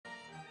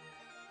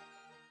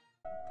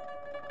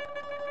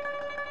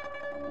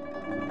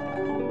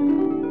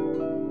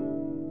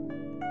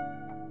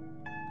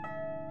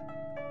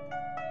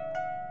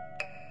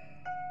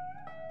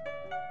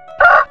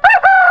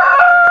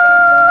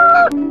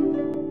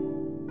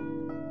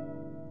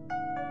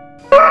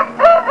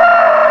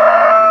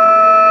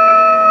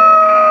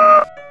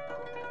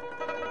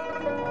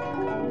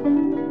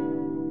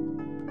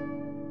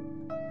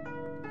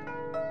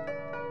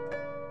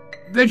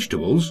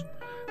Vegetables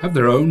have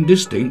their own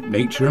distinct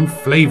nature and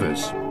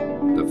flavours.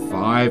 The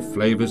 5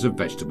 flavours of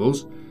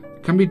vegetables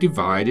can be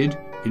divided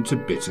into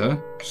bitter,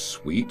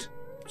 sweet,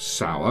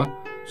 sour,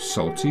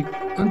 salty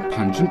and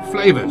pungent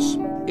flavours.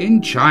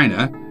 In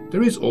China,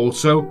 there is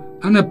also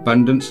an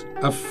abundance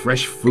of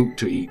fresh fruit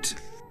to eat.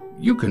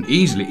 You can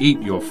easily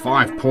eat your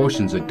 5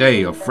 portions a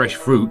day of fresh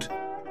fruit.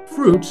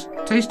 Fruits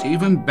taste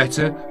even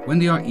better when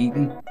they are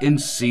eaten in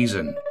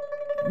season.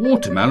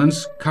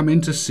 Watermelons come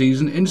into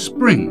season in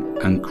spring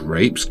and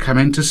grapes come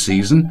into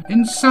season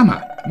in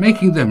summer,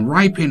 making them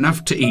ripe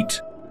enough to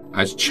eat.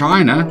 As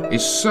China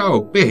is so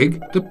big,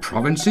 the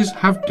provinces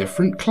have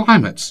different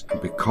climates,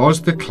 and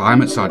because the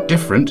climates are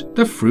different,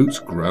 the fruits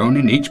grown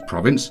in each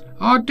province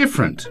are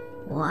different.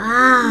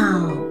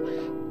 Wow!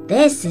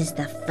 This is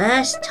the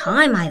first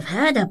time I've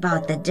heard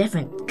about the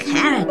different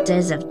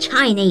characters of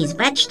Chinese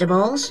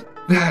vegetables.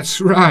 That's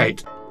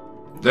right.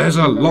 There's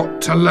a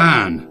lot to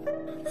learn.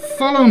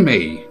 Follow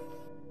me.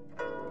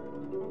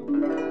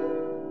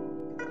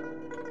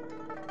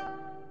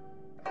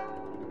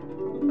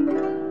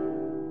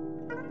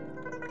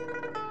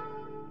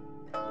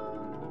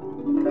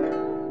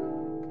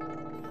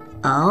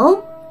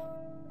 Oh?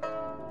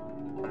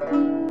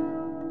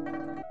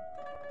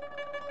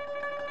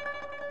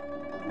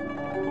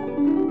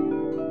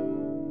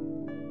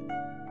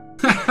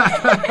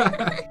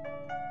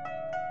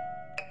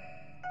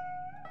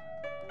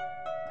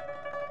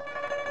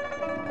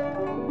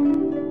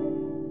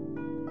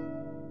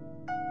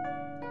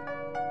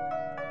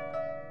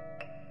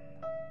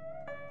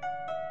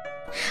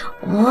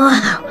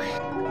 Wow!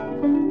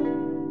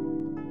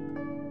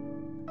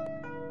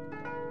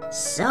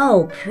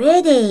 So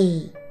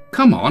pretty!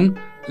 Come on,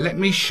 let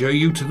me show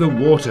you to the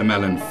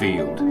watermelon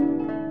field.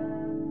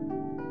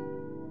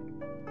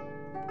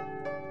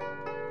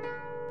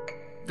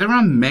 There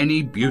are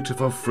many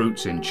beautiful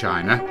fruits in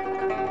China,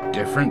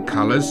 different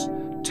colours,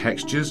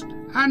 textures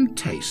and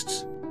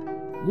tastes.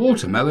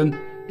 Watermelon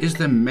is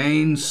the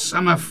main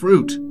summer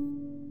fruit.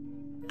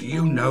 Do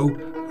you know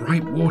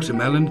ripe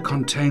watermelon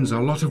contains a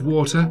lot of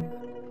water?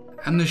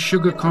 And the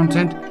sugar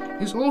content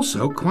is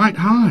also quite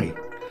high,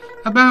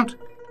 about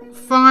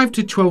 5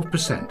 to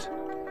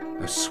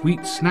 12%. A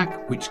sweet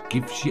snack which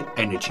gives you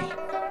energy.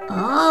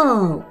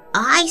 Oh,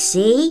 I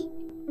see.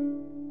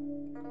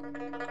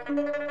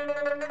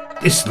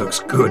 This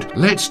looks good.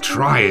 Let's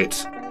try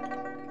it.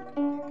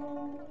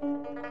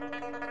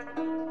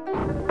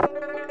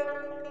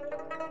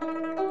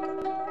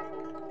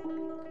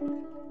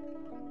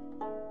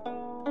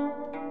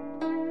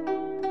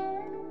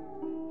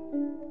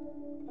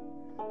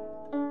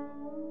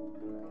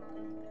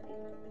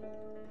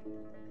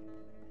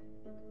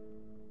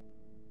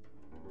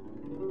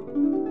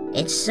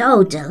 It's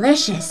so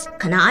delicious.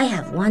 Can I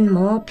have one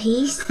more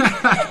piece?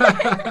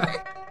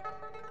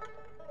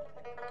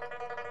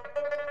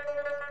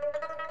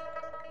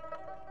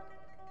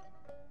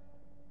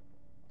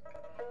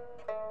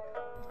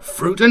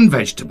 Fruit and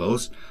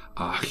vegetables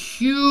are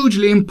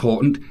hugely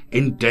important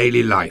in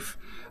daily life,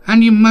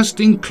 and you must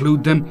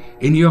include them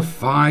in your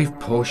 5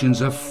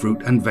 portions of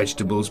fruit and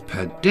vegetables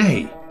per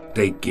day.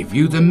 They give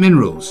you the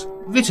minerals,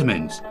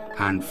 vitamins,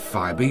 and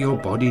fibre your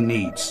body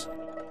needs.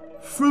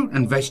 Fruit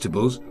and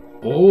vegetables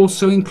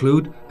also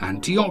include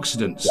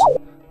antioxidants,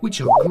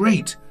 which are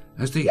great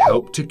as they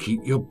help to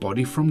keep your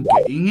body from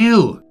getting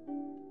ill.